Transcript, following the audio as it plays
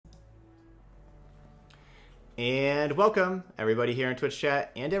And welcome everybody here in Twitch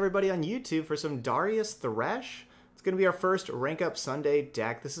chat and everybody on YouTube for some Darius Thresh. It's going to be our first Rank Up Sunday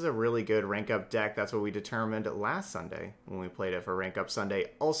deck. This is a really good Rank Up deck. That's what we determined last Sunday when we played it for Rank Up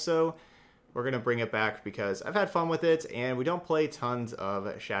Sunday. Also, we're going to bring it back because I've had fun with it and we don't play tons of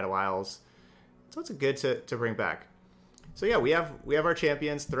Shadow Isles. So it's good to bring back. So yeah, we have our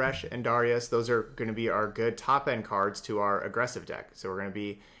champions, Thresh and Darius. Those are going to be our good top end cards to our aggressive deck. So we're going to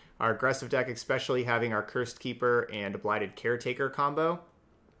be our aggressive deck, especially having our Cursed Keeper and Blighted Caretaker combo,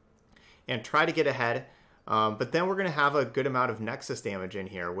 and try to get ahead. But then we're going to have a good amount of Nexus damage in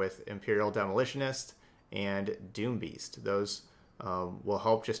here with Imperial Demolitionist and Doom Beast. Those will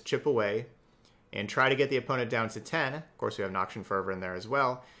help just chip away and try to get the opponent down to 10. Of course, we have Noxian Fervor in there as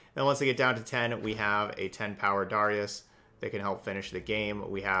well. And once they get down to 10, we have a 10 power Darius that can help finish the game.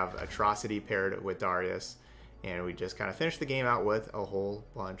 We have Atrocity paired with Darius. And we just kind of finish the game out with a whole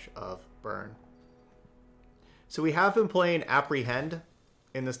bunch of burn. So we have been playing Apprehend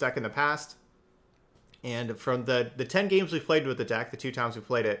in this deck in the past. And from the 10 games we've played with the deck, the 2 times we've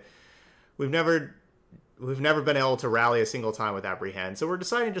played it, we've never been able to rally a single time with Apprehend. So we're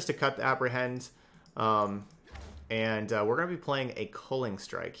deciding just to cut the Apprehend. And we're going to be playing a Culling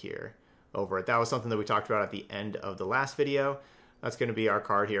Strike here over it. That was something that we talked about at the end of the last video. That's going to be our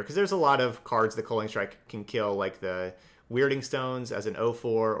card here, because there's a lot of cards the Culling Strike can kill, like the Weirding Stones as an 0-4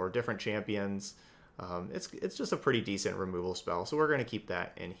 or different champions. It's just a pretty decent removal spell, so we're going to keep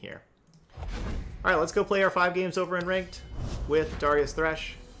that in here. All right, let's go play our 5 games over in Ranked with Darius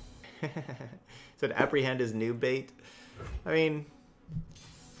Thresh. Said Apprehend is new bait. I mean,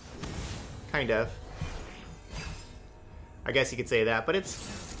 kind of. I guess you could say that, but it's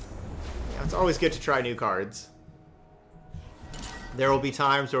always good to try new cards. There will be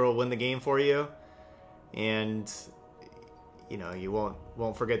times where we'll win the game for you, and you know you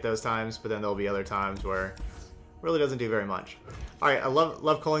won't forget those times. But then there'll be other times where it really doesn't do very much. All right, I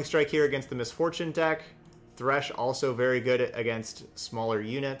love Culling Strike here against the Misfortune deck. Thresh also very good against smaller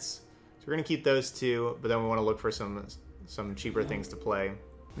units, so we're gonna keep those 2. But then we want to look for some cheaper things to play.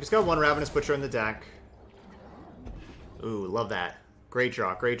 We just got 1 Ravenous Butcher in the deck. Ooh, love that! Great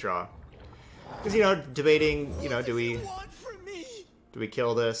draw, great draw. Because debating, do we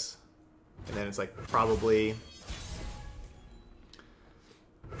kill this? And then it's like, probably.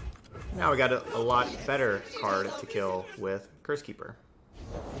 Now we got a lot better card to kill with Curse Keeper.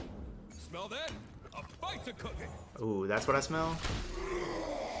 Smell that? A bite's a cooking. Ooh, that's what I smell?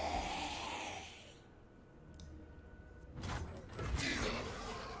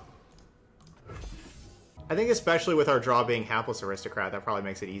 I think especially with our draw being Hapless Aristocrat, that probably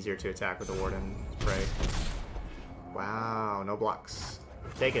makes it easier to attack with the Warden Spray. Wow, no blocks.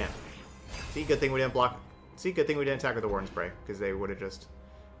 Taking it. See, good thing we didn't block. See, good thing we didn't attack with the Warden Spray, because they would have just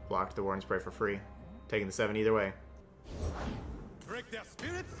blocked the Warden Spray for free. Taking the 7 either way. Break their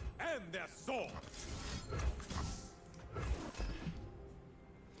spirits and their soul.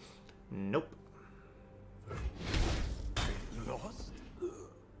 Nope. Lost?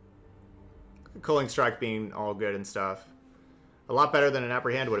 Culling Strike being all good and stuff. A lot better than an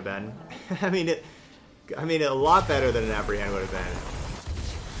Apprehend would have been. I mean, a lot better than an Apprehend would have been.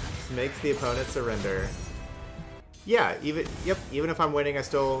 Just makes the opponent surrender. Yeah, even if I'm winning, I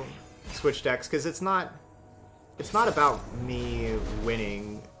still switch decks, because it's not about me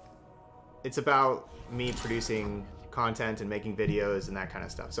winning. It's about me producing content and making videos and that kind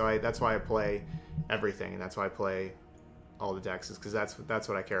of stuff. So that's why I play everything, and that's why I play all the decks, is because that's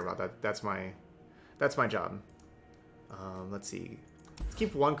what I care about. That's my job. Let's see. Let's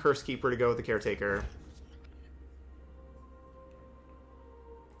keep 1 Curse Keeper to go with the Caretaker.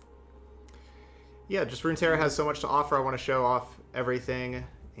 Yeah, just Runeterra has so much to offer. I want to show off everything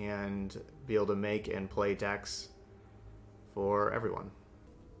and be able to make and play decks for everyone.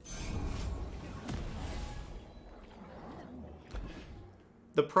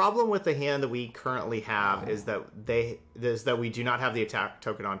 The problem with the hand that we currently have is that we do not have the attack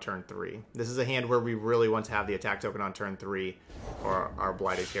token on turn 3. This is a hand where we really want to have the attack token on turn 3 for our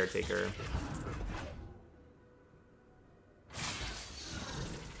Blighted Caretaker.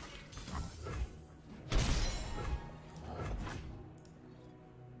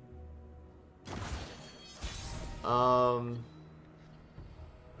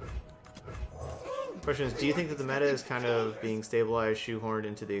 Question is, do you think that the meta is kind of being stabilized, shoehorned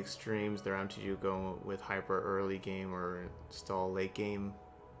into the extremes? They're to you go with hyper early game or stall late game?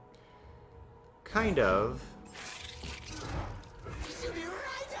 Kind of.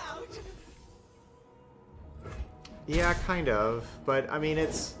 Yeah, kind of. But I mean,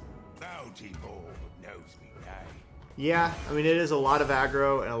 it's. Yeah, I mean, it is a lot of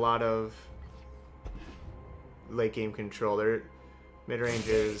aggro and a lot of late game control. Their mid-range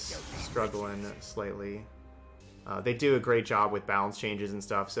is struggling slightly. They do a great job with balance changes and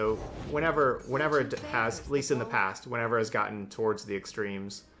stuff. So whenever it has, at least in the past, whenever it's gotten towards the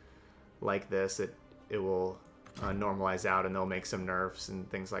extremes like this, it will normalize out, and they'll make some nerfs and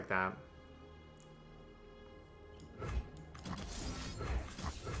things like that.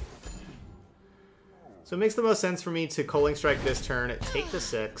 So it makes the most sense for me to Culling Strike this turn, take the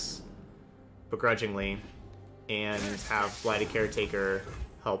 6, begrudgingly, and have Blighted Caretaker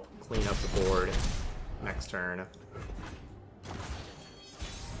help clean up the board next turn.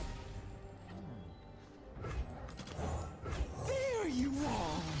 There you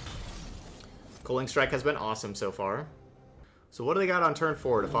are. Culling Strike has been awesome so far. So what do they got on turn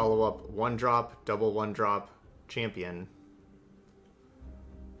 4 to follow up 1-drop, double 1-drop champion?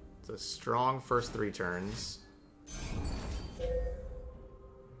 It's a strong first 3 turns.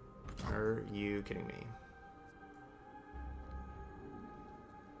 Are you kidding me?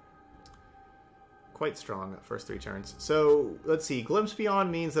 Quite strong first 3 turns. So let's see. Glimpse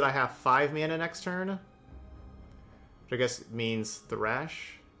Beyond means that I have 5 mana next turn, which I guess means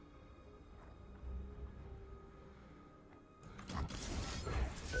Thresh.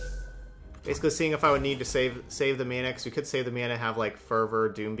 Basically seeing if I would need to save the mana, because we could save the mana, have like Fervor,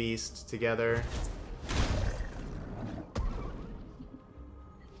 Doom Beast together.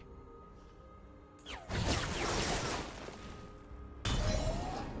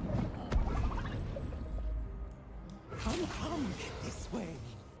 Come this way.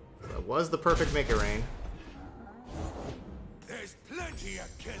 That was the perfect Make It Rain. There's plenty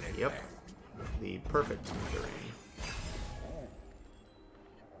of killing. Yep. left. The perfect Make It Rain.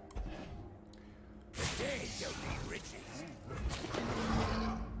 The dead don't need riches.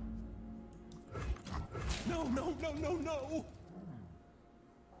 No.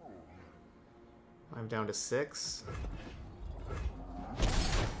 I'm down to 6.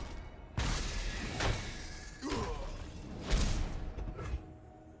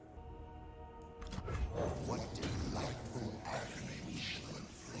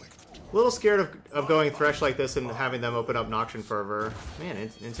 A little scared of going Thresh like this and having them open up Noxian Fervor. Man,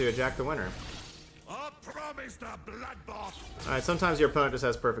 into a Jack the Winner. I promised a bloodbath. Alright, sometimes your opponent just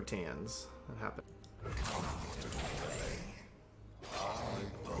has perfect hands. That happens.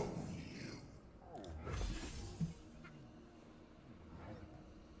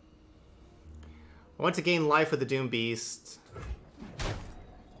 I want to gain life with the Doom Beast.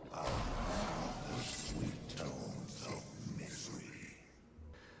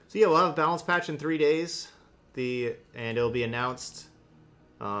 So yeah, we'll have a balance patch in 3 days. And it'll be announced.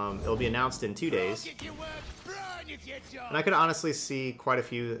 In 2 days. And I could honestly see quite a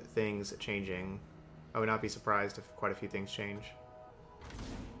few things changing. I would not be surprised if quite a few things change.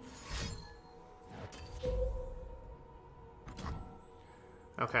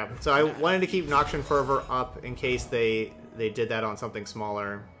 Okay, so I wanted to keep Noxian Fervor up in case they did that on something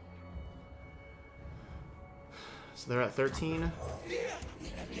smaller. So they're at 13.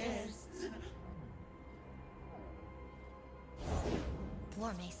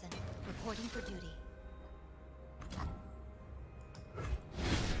 War Mason, reporting for duty.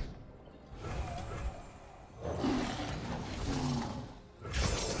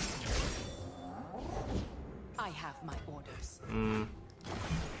 I have my orders.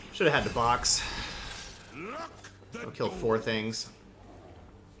 Should have had the box. I killed 4 things.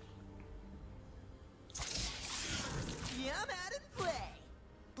 Yum out and play.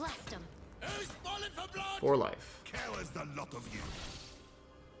 Blast him. Who's falling for blood? 4 life. Cowards, the lot of you.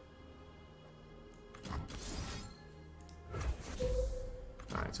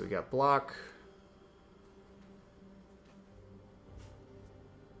 Alright, so we got block.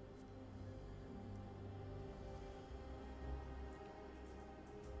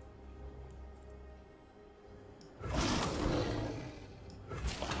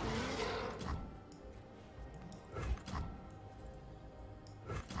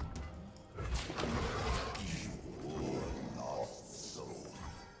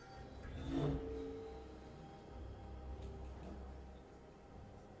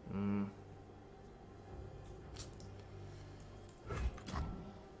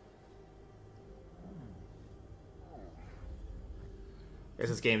 I guess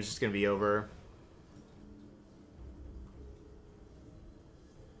this game's just gonna be over.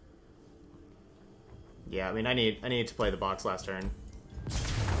 Yeah, I mean, I need to play the box last turn.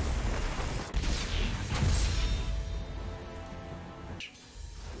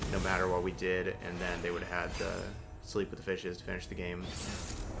 No matter what we did, and then they would have had the Sleep with the Fishes to finish the game.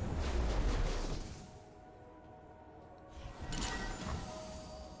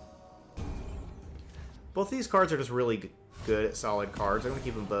 Both these cards are just really good, solid cards. I'm going to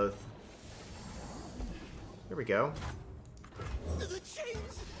keep them both. There we go. The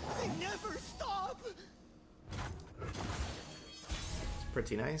chains, they never stop. It's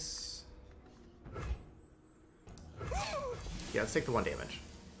pretty nice. Yeah, let's take the 1 damage.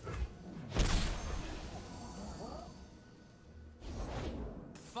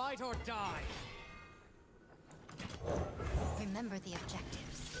 Fight or die. Remember the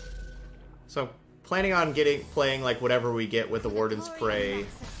objectives. So, planning on playing like whatever we get with the Warden's Prey.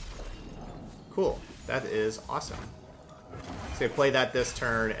 Cool. That is awesome. So play that this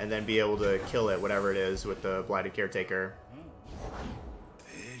turn and then be able to kill it, whatever it is, with the Blighted Caretaker.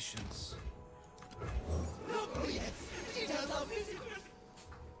 Patience.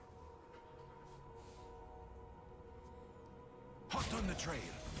 Hot on the trail.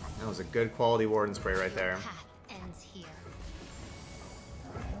 That was a good quality Warden Spray right there. Path ends here.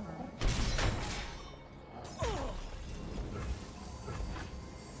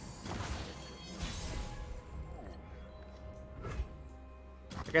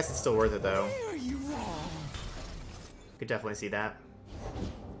 I guess it's still worth it though. Where are you wrong? Could definitely see that.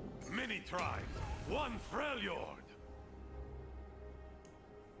 Many tribes, one Freljord.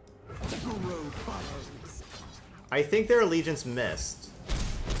 I think their allegiance missed.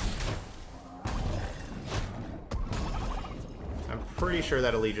 I'm pretty sure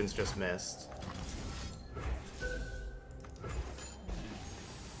that allegiance just missed.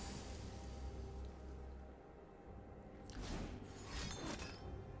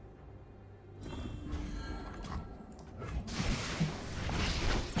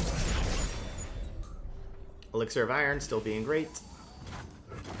 Elixir of Iron still being great.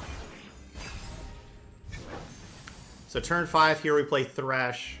 So turn 5 here we play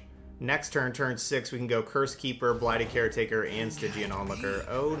Thresh. Next turn, turn 6, we can go Curse Keeper, Blighted Caretaker, and Stygian Onlooker.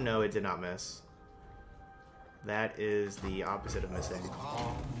 Oh no, it did not miss. That is the opposite of missing.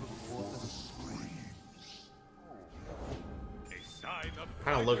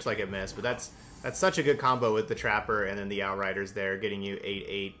 Kind of looks like it missed, but that's such a good combo with the Trapper and then the Outriders there, getting you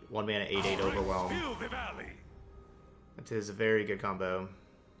 8/8, 1 mana 8/8 Overwhelm. That is a very good combo.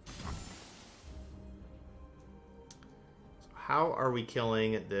 How are we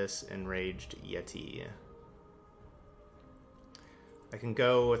killing this Enraged Yeti? I can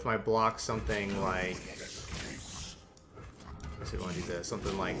go with my block something like... Let's see if I want to do this.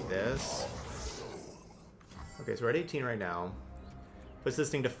 Something like this. Okay, so we're at 18 right now. Puts this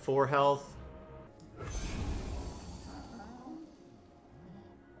thing to 4 health.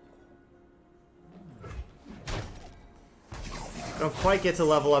 Don't quite get to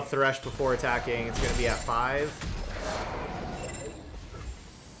level up Thresh before attacking. It's going to be at 5.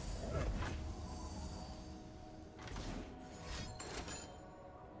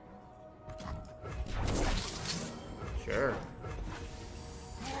 Sure.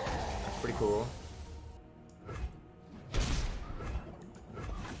 That's pretty cool.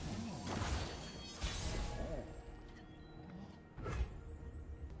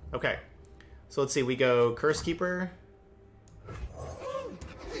 Okay. So let's see, we go Curse Keeper.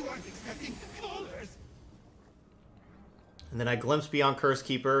 And then I Glimpse Beyond Curse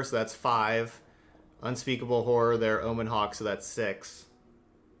Keeper, so that's 5. Unspeakable Horror there, Omen Hawk, so that's 6.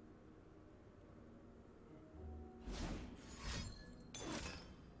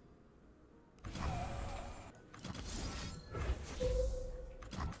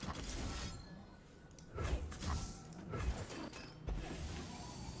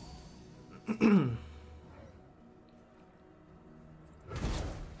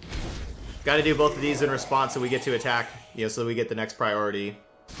 Got to do both of these in response so we get to attack, you know, so we get the next priority.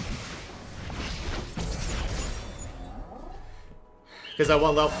 Because I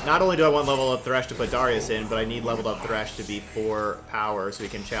want not only do I want level up Thresh to put Darius in, but I need leveled up Thresh to be 4 power so we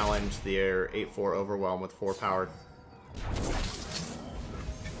can challenge their 8/4 Overwhelm with 4 power.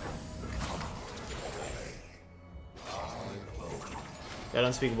 That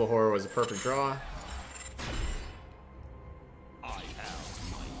Unspeakable Horror was a perfect draw.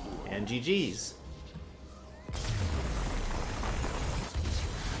 And GG's.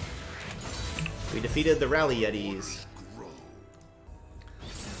 We defeated the Rally Yetis.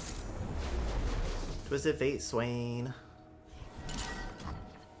 Twisted Fate Swain.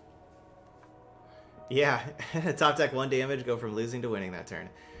 Yeah, top deck 1 damage, go from losing to winning that turn.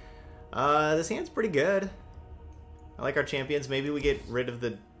 This hand's pretty good. I like our champions. Maybe we get rid of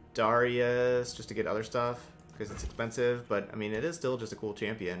the Darius just to get other stuff because it's expensive, but I mean, it is still just a cool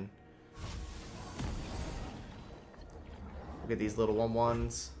champion. Look at these little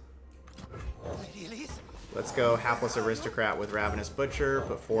 1/1s. Let's go Hapless Aristocrat with Ravenous Butcher.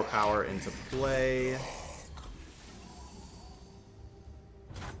 Put 4 power into play.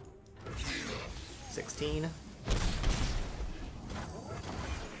 16.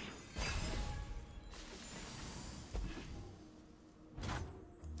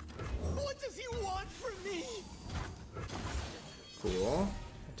 What does he want from me? Cool.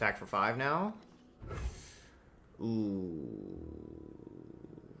 Attack for 5 now. Ooh.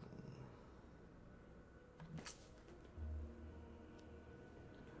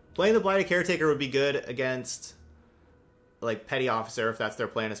 Playing the Blighted Caretaker would be good against, like, Petty Officer, if that's their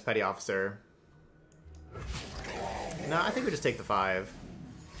plan, is Petty Officer. No, I think we just take the 5.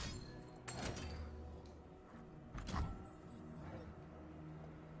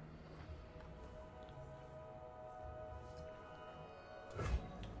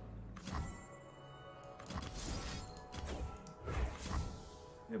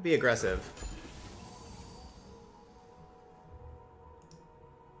 It'd be aggressive.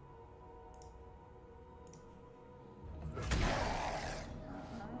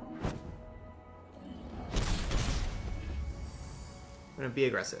 I'm gonna be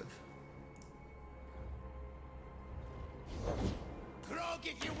aggressive. Grog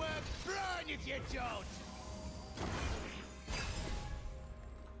if you work, burn if you don't.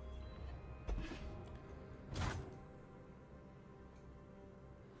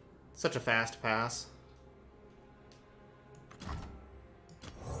 Such a fast pass.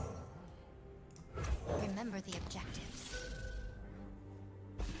 Remember the objectives.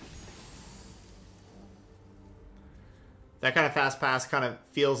 That kind of fast pass kind of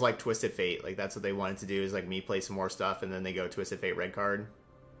feels like Twisted Fate. Like, that's what they wanted to do, is like me play some more stuff and then they go Twisted Fate red card.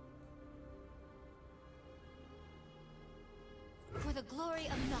 For the glory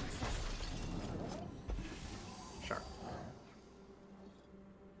of Noxus. Sharp.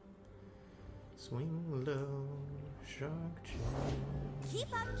 Swing low, shark chin.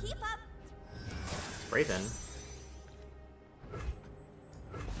 Keep up, keep up. Spray thin.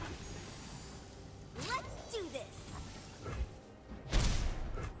 Let's do this.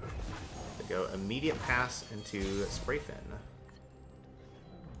 They go immediate pass into Spray Fin.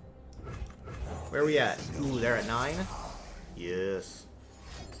 Where are we at? Ooh, they're at 9? Yes.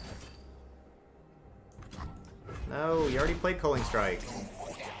 No, you already played Culling Strike.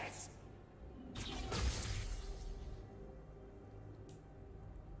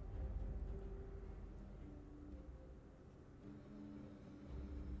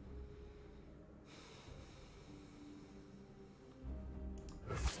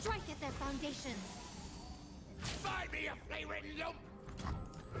 Strike at their foundations. Find me a flame-ridden lump.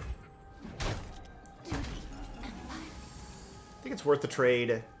 Duty and fire. I think it's worth the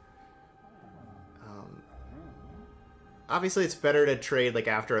trade. Obviously, it's better to trade like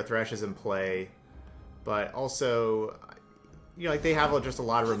after a Thresh is in play, but also, you know, like they have just a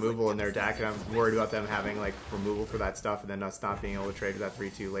lot of removal in their deck, and I'm worried about them having like removal for that stuff, and then us not being able to trade with that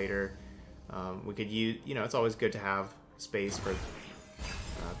 3/2 later. We could use, you know, it's always good to have space for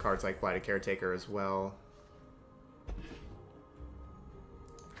cards like Blighted Caretaker as well.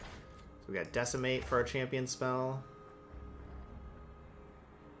 So we got Decimate for our champion spell.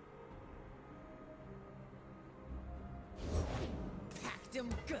 Packed him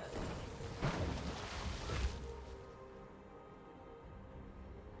good.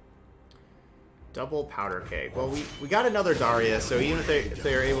 Double Powder Keg. Well, we got another Darius, so even if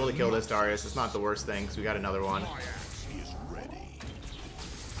they are able to kill this Darius, it's not the worst thing, because we got another one. My axe is ready.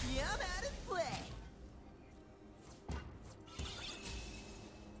 Yeah, I'm out of play.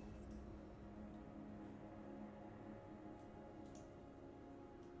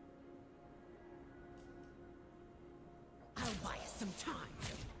 I'll buy us some time.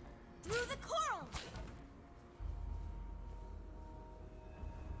 Through the coral.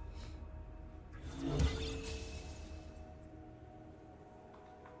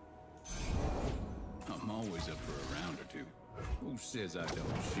 I'm always up for a round or two. Who says I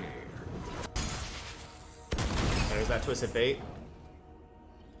don't share? There's that Twisted Fate.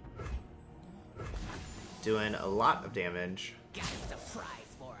 Doing a lot of damage. Got a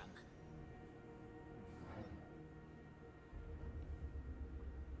surprise for him.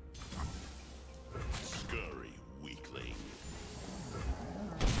 Scurry weakling.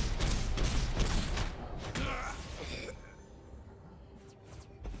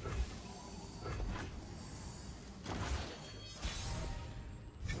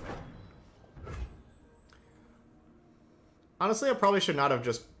 Honestly, I probably should not have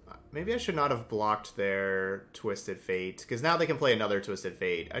just... Maybe I should not have blocked their Twisted Fate, because now they can play another Twisted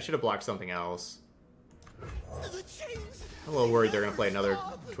Fate. I should have blocked something else. The chains. I'm a little worried they're going to play another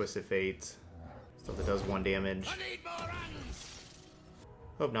Twisted Fate. So Stuff that does 1 damage. I need more hands.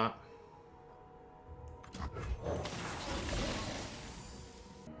 Hope not.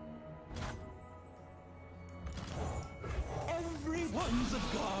 Everyone's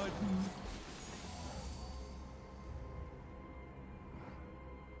a garden.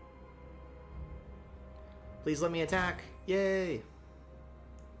 Please let me attack. Yay!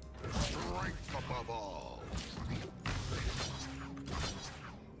 Strength above all.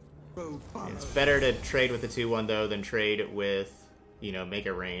 It's better to trade with the 2-1 though than trade with, you know, Make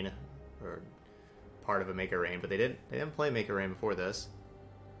It Rain or part of a Make It Rain, but they didn't play Make It Rain before this.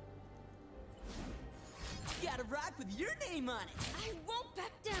 Gotta rock with your name on it. I won't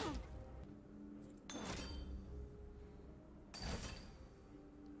back down.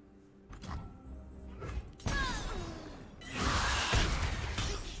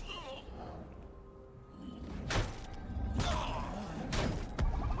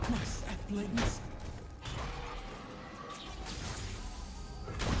 My saplings.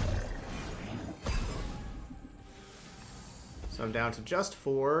 So I'm down to just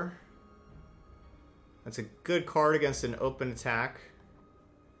 4. That's a good card against an open attack.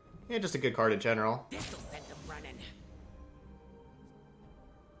 Yeah, just a good card in general. This'll send them running.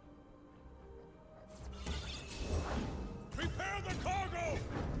 Prepare the cargo.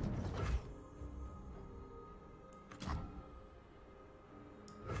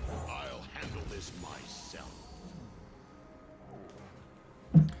 I'll handle this myself.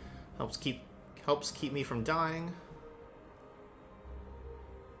 Helps keep me from dying.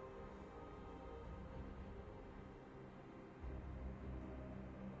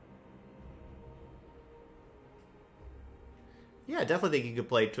 Yeah, I definitely think you could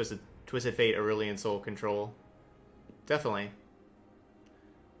play Twisted Fate, Aurelion Soul Control. Definitely.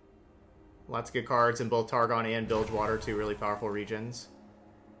 Lots of good cards in both Targon and Bilgewater, 2 really powerful regions.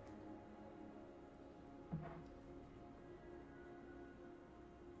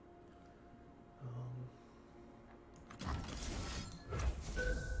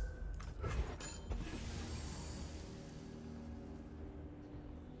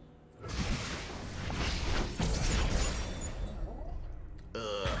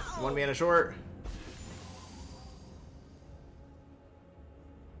 One mana short.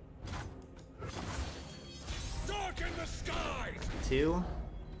 Darken the skies. 2.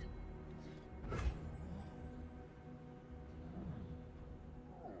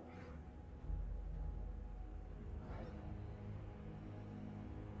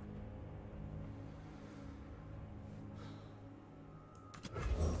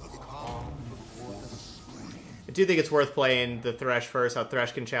 I do think it's worth playing the Thresh first, how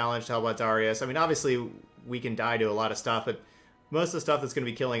Thresh can challenge to help out Darius. I mean, obviously, we can die to a lot of stuff, but most of the stuff that's going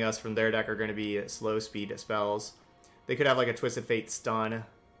to be killing us from their deck are going to be slow speed spells. They could have like a Twisted Fate stun.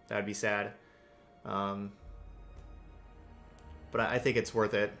 That would be sad. But I think it's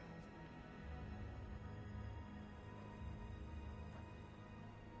worth it.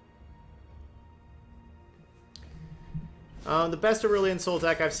 The best Aurelion Soul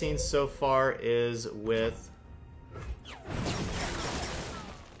deck I've seen so far is with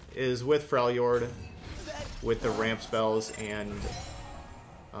Freljord, with the ramp spells and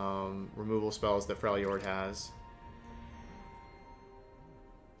removal spells that Freljord has.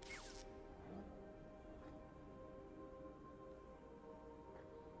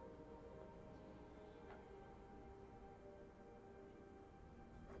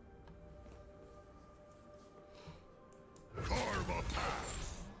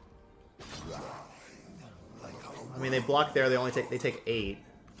 I mean, they block there. They take 8.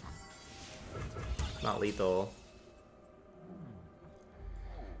 Not lethal.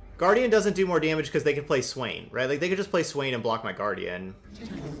 Guardian doesn't do more damage because they can play Swain, right? Like, they could just play Swain and block my Guardian.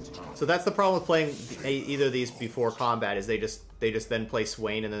 So that's the problem with playing either of these before combat, is they just then play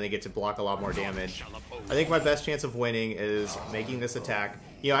Swain and then they get to block a lot more damage. I think my best chance of winning is making this attack.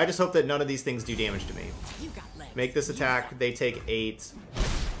 You know, I just hope that none of these things do damage to me. Make this attack, they take 8,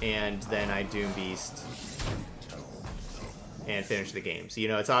 and then I Doom Beast and finish the game. So, you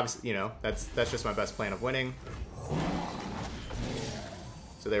know, it's obvious, you know, that's just my best plan of winning.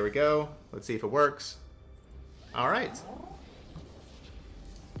 So there we go. Let's see if it works. All right.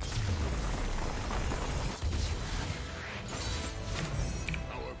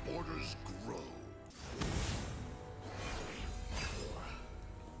 Our borders grow.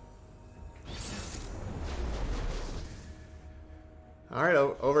 All right,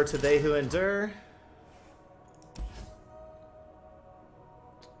 over to They Who Endure.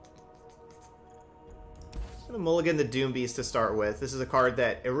 I'm gonna mulligan the Doom Beast to start with. This is a card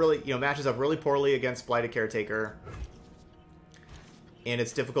that it really, you know, matches up really poorly against Blighted Caretaker. And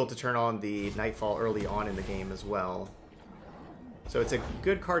it's difficult to turn on the Nightfall early on in the game as well. So it's a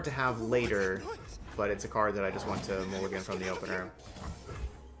good card to have later, but it's a card that I just want to mulligan from the opener.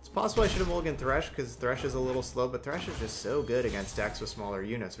 It's possible I should have mulliganed Thresh, because Thresh is a little slow, but Thresh is just so good against decks with smaller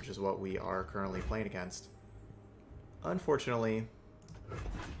units, which is what we are currently playing against. Unfortunately,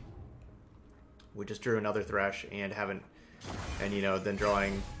 we just drew another Thresh and haven't... And, you know, then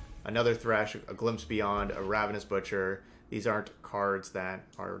drawing another Thresh, a Glimpse Beyond, a Ravenous Butcher. These aren't cards that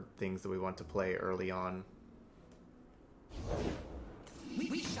are things that we want to play early on.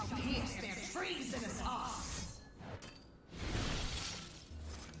 We shall pierce their treasonous arms.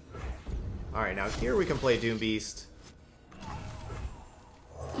 Alright, now here we can play Doom Beast.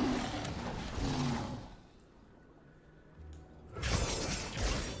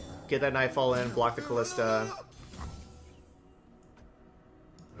 Get that Nightfall in, block the Callista.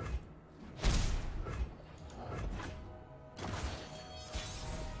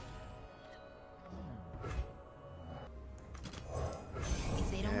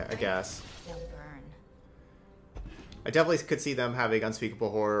 I guess. They'll burn. I definitely could see them having Unspeakable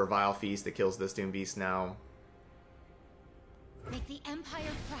Horror or Vile Feast that kills this Doom Beast now. Make the Empire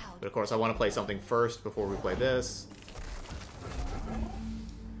proud. But of course I want to play something first before we play this.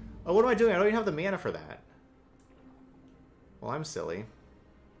 Oh, what am I doing? I don't even have the mana for that. Well, I'm silly.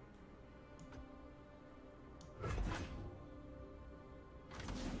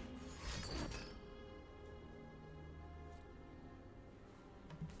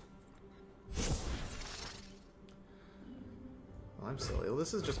 Well, I'm silly. Well,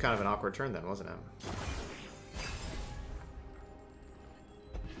 this is just kind of an awkward turn then, wasn't it?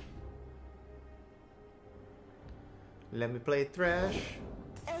 Let me play Thresh.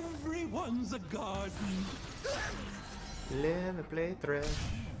 Everyone's a garden. Let me play Thresh.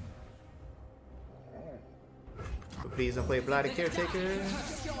 But please don't play Blighted Caretaker.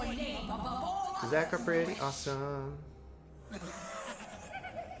 Zach are pretty awesome.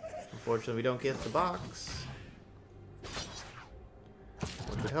 Unfortunately, we don't get the box.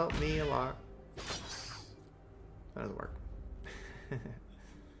 Which would help me a lot. That doesn't work.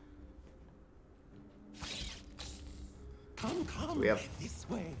 Come, come. We have this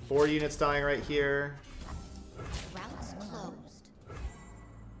way. 4 units dying right here. Routes closed.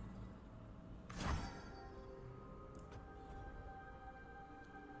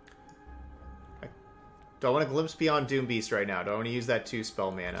 Do I want to Glimpse Beyond Doom Beast right now? Do I want to use that 2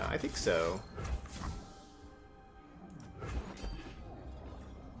 spell mana? I think so. I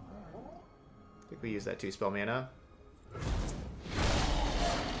think we use that 2 spell mana.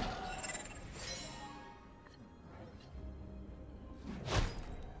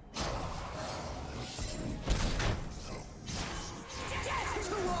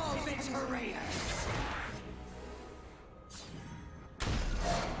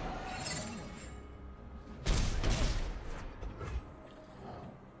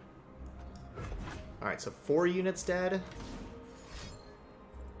 Alright, so 4 units dead.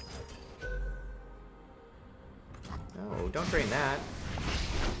 No, don't drain that.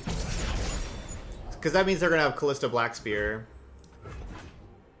 Because that means they're going to have Callista Black Spear.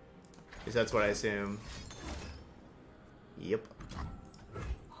 Because that's what I assume. Yep.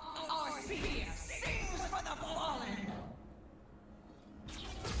 Our spear sings for the fallen.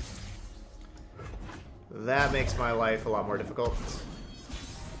 That makes my life a lot more difficult.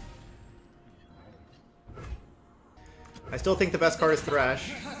 I still think the best card is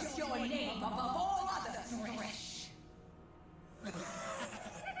Thresh. Your name above all others, Thresh.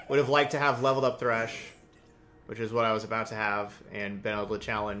 Would have liked to have leveled up Thresh, which is what I was about to have, and been able to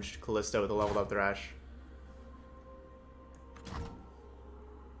challenge Callisto with a leveled up Thresh.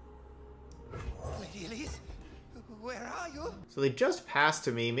 Ladies, where are you? So they just passed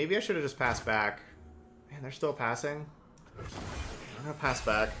to me. Maybe I should have just passed back. Man, they're still passing. I'm gonna pass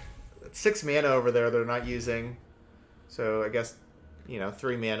back. It's 6 mana over there they're not using. So I guess, you know,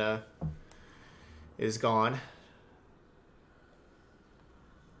 3 mana is gone.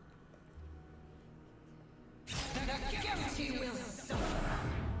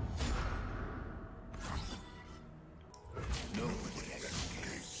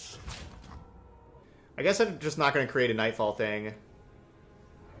 I guess I'm just not going to create a Nightfall thing.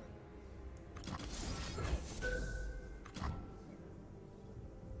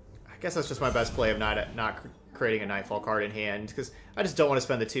 I guess that's just my best play of not creating a Nightfall card in hand, because I just don't want to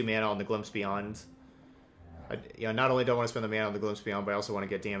spend the 2 mana on the Glimpse Beyond. You know, not only don't want to spend the mana on the Glimpse Beyond, but I also want to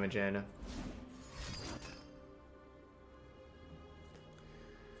get damage in.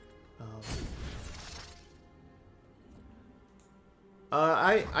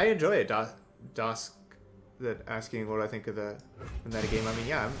 I enjoy it. that asking what I think of the metagame. I mean,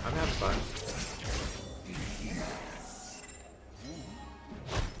 yeah, I'm having fun.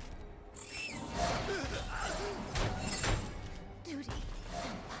 Duty.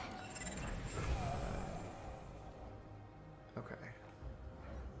 Okay.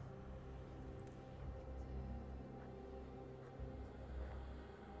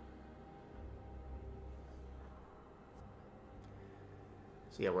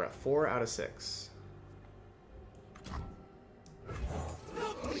 So yeah, we're at 4 out of 6.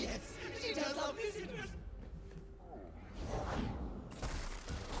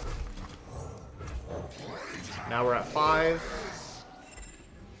 Now we're at 5.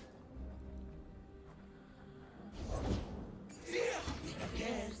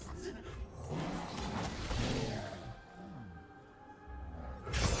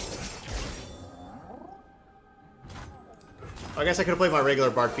 I guess I could have played my regular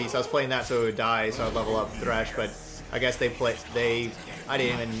Bark Beast. I was playing that so it would die, so I'd level up Thresh, but I guess I didn't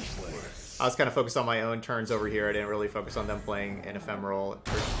even, I was kind of focused on my own turns over here. I didn't really focus on them playing an ephemeral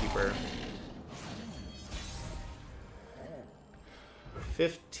Keeper.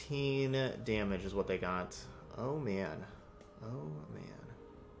 15 damage is what they got. Oh man. Oh man.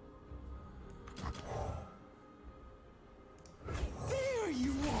 There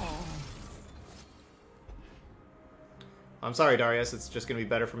you are. I'm sorry, Darius. It's just going to be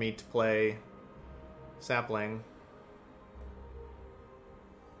better for me to play Sapling.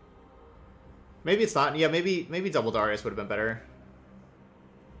 Maybe it's not. Yeah, maybe double Darius would have been better.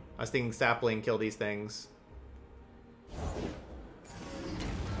 I was thinking Sapling kill these things.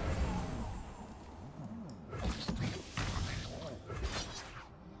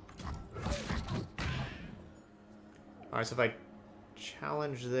 Alright, so if I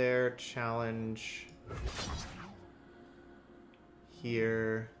challenge there, challenge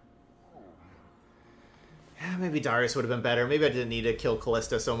here. Yeah, maybe Darius would have been better. Maybe I didn't need to kill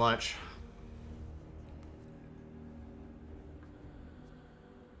Callista so much.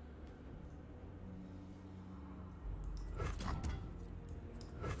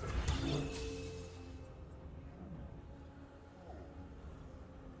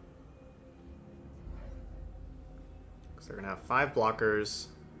 So they're going to have 5 blockers.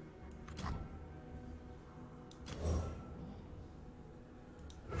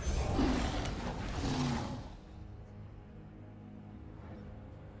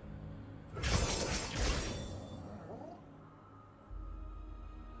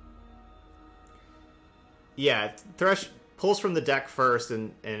 Yeah, Thresh pulls from the deck first,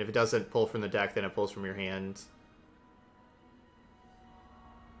 and if it doesn't pull from the deck, then it pulls from your hand.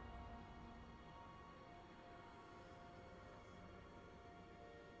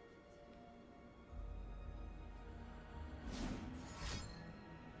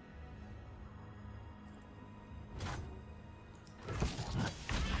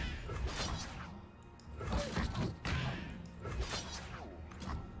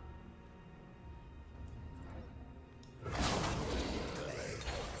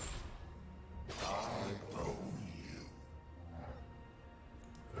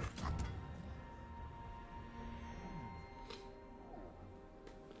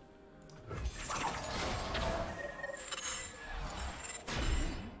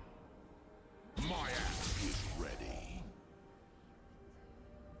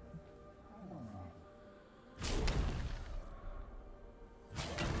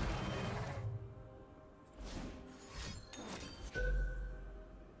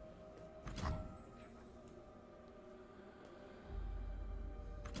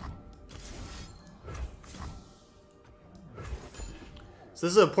 So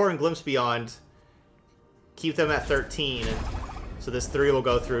this is an important glimpse beyond. Keep them at 13. So this 3 will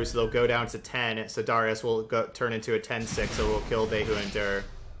go through, so they'll go down to 10. So Darius will turn into a 10-6, so we'll kill They Who Endure.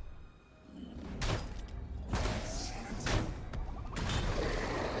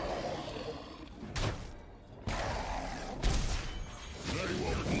 They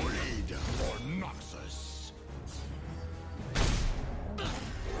will bleed for Noxus.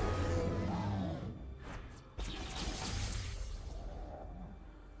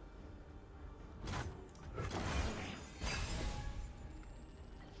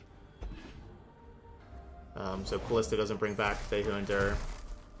 So Callista doesn't bring back They Who Endure.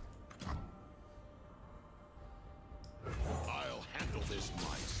 I'll handle this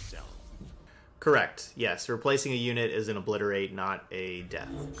myself. Correct. Yes, replacing a unit is an obliterate, not a death.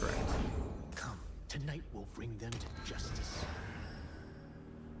 Correct. Come, tonight we'll bring them to justice.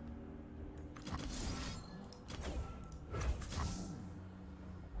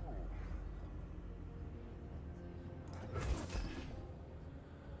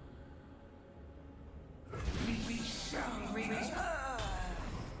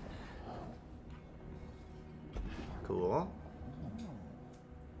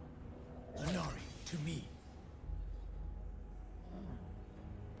 to me.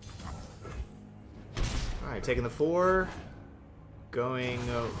 Alright, taking the 4. Going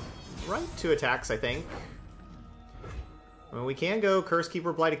right to attacks, I think. Well, we can go Curse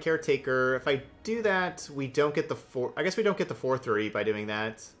Keeper, Blighted Caretaker. If I do that, we don't get the 4... I guess we don't get the 4-3 by doing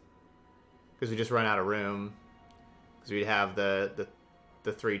that. Because we just run out of room. Because we'd have the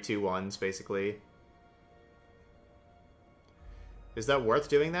 3-2-1s, basically. Is that worth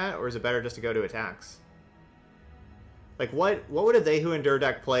doing that? Or is it better just to go to attacks? Like, what would a They Who Endure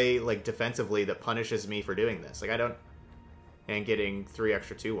deck play, like, defensively that punishes me for doing this? Like, I don't... And getting 3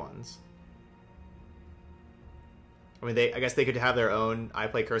 extra 2-1s. I mean, I guess they could have their own. I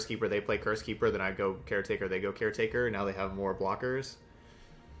play Curse Keeper, they play Curse Keeper, then I go Caretaker, they go Caretaker. Now they have more blockers.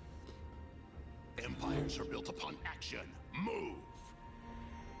 Empires are built upon action. Move.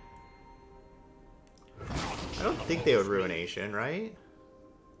 I don't think they would Ruination, right?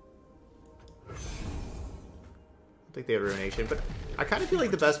 I don't think they would Ruination, but I kind of feel like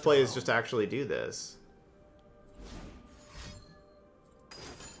the best play is just to actually do this.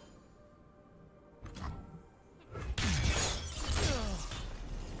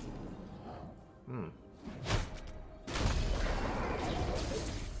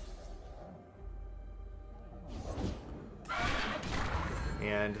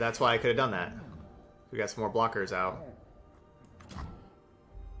 And that's why I could have done that. We got some more blockers out.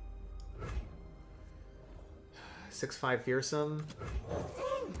 6-5 Fearsome.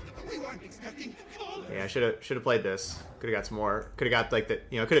 Yeah, I should have played this. Could have got some more. Could have got like the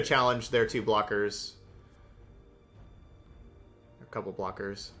could have challenged their 2 blockers. A couple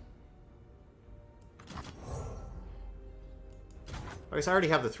blockers. I guess I already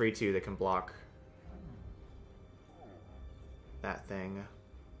have the 3-2 that can block that thing.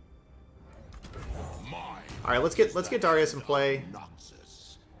 All right, let's get Darius in play.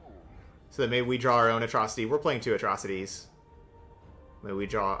 Noxus. So that maybe we draw our own atrocity. We're playing 2 atrocities. Maybe we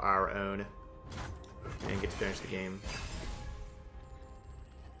draw our own and get to finish the game.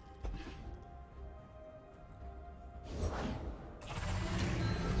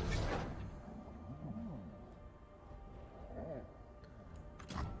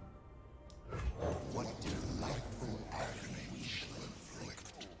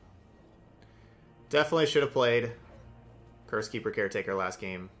 Definitely should have played Curse Keeper Caretaker last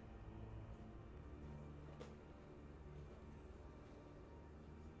game.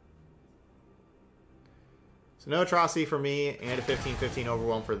 So no atrocity for me, and a 15-15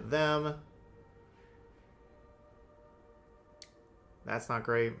 overwhelm for them. That's not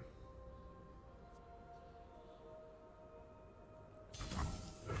great.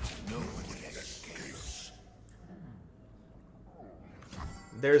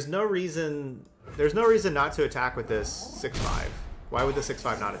 There's no reason not to attack with this 6-5. Why would the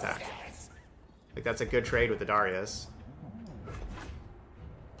 6-5 not attack? Like, that's a good trade with the Darius.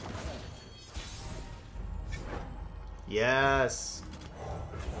 Yes!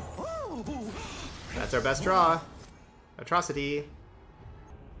 That's our best draw. Atrocity.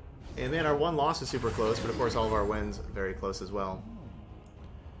 And man, our 1 loss is super close, but of course all of our wins very close as well.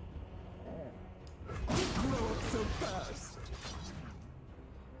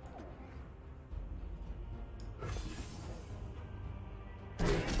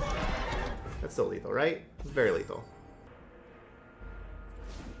 That's still lethal, right? It's very lethal.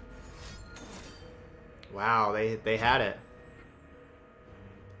 Wow, they had it.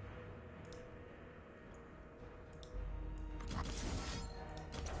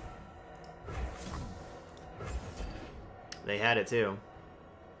 They had it too.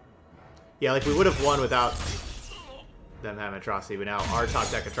 Yeah, like we would have won without them having atrocity, but now our top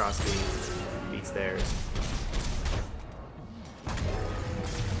deck atrocity beats theirs.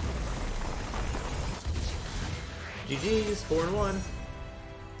 GG's, 4-1.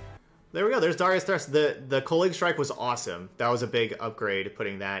 There we go. There's Darius Thresh. The Colleague Strike was awesome. That was a big upgrade,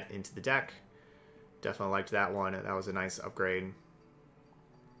 putting that into the deck. Definitely liked that one. That was a nice upgrade.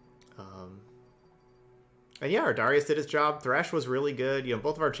 And yeah, our Darius did his job. Thresh was really good. You know,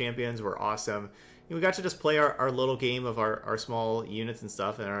 both of our champions were awesome. And we got to just play our little game of our small units and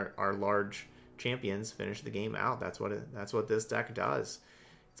stuff, and our large champions finish the game out. That's what this deck does.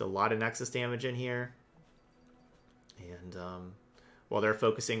 It's a lot of Nexus damage in here. And while they're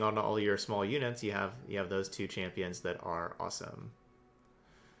focusing on all your small units, you have those 2 champions that are awesome.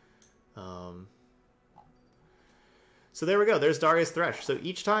 So there we go. There's Darius Thresh. So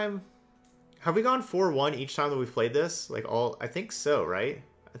each time, have we gone 4-1 each time that we've played this? Like I think so, right?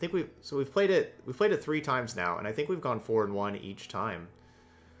 I think we've played it 3 times now, and I think we've gone 4-1 each time.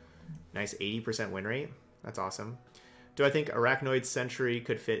 Nice 80% win rate. That's awesome. Do I think Arachnoid Sentry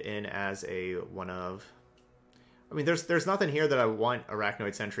could fit in as a one of? I mean, there's nothing here that I want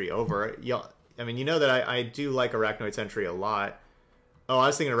Arachnoid Sentry over. I mean, you know that I do like Arachnoid Sentry a lot. Oh, I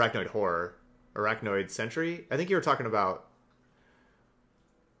was thinking Arachnoid Horror. Arachnoid Sentry? I think you were talking about...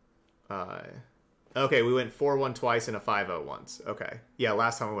 okay, we went 4-1 twice and a 5-0 once. Okay. Yeah,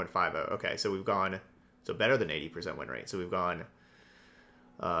 last time we went 5-0. Okay, so we've gone... So better than 80% win rate. So we've gone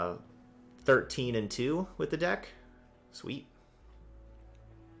 13-2 with the deck. Sweet.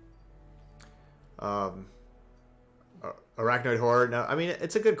 Arachnoid Horror. No, I mean,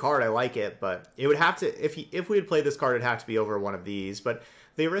 it's a good card. I like it, but it would have to... If we had played this card, it'd have to be over one of these. But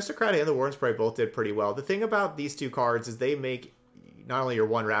the Aristocrat and the Warren Spray both did pretty well. The thing about these two cards is they make not only your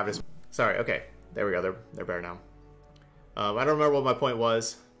one Ravenous... Sorry, okay. There we go. They're better now. I don't remember what my point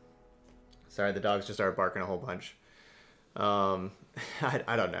was. Sorry, the dogs just started barking a whole bunch. I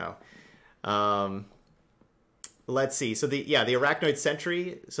don't know. Let's see. So the Arachnoid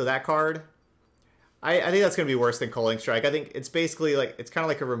Sentry. So that card, I think that's going to be worse than Culling Strike. I think it's basically like, it's kind of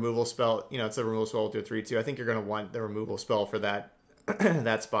like a removal spell. You know, it's a removal spell to a 3/2. I think you're going to want the removal spell for that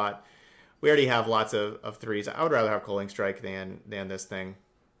that spot. We already have lots of threes. I would rather have Culling Strike than this thing.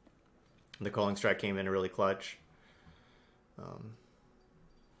 The Culling Strike came in really clutch.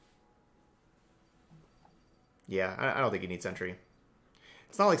 Yeah, I don't think you need Sentry.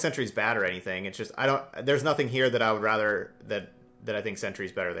 It's not like Sentry's bad or anything. It's just there's nothing here that I would rather that I think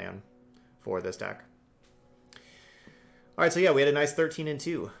Sentry's better than for this deck. All right, so yeah, we had a nice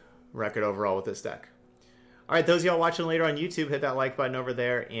 13-2 record overall with this deck. All right, those of y'all watching later on YouTube, hit that like button over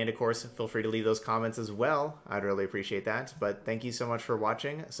there, and of course, feel free to leave those comments as well. I'd really appreciate that. But thank you so much for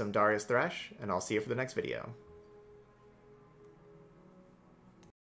watching some Darius Thresh, and I'll see you for the next video.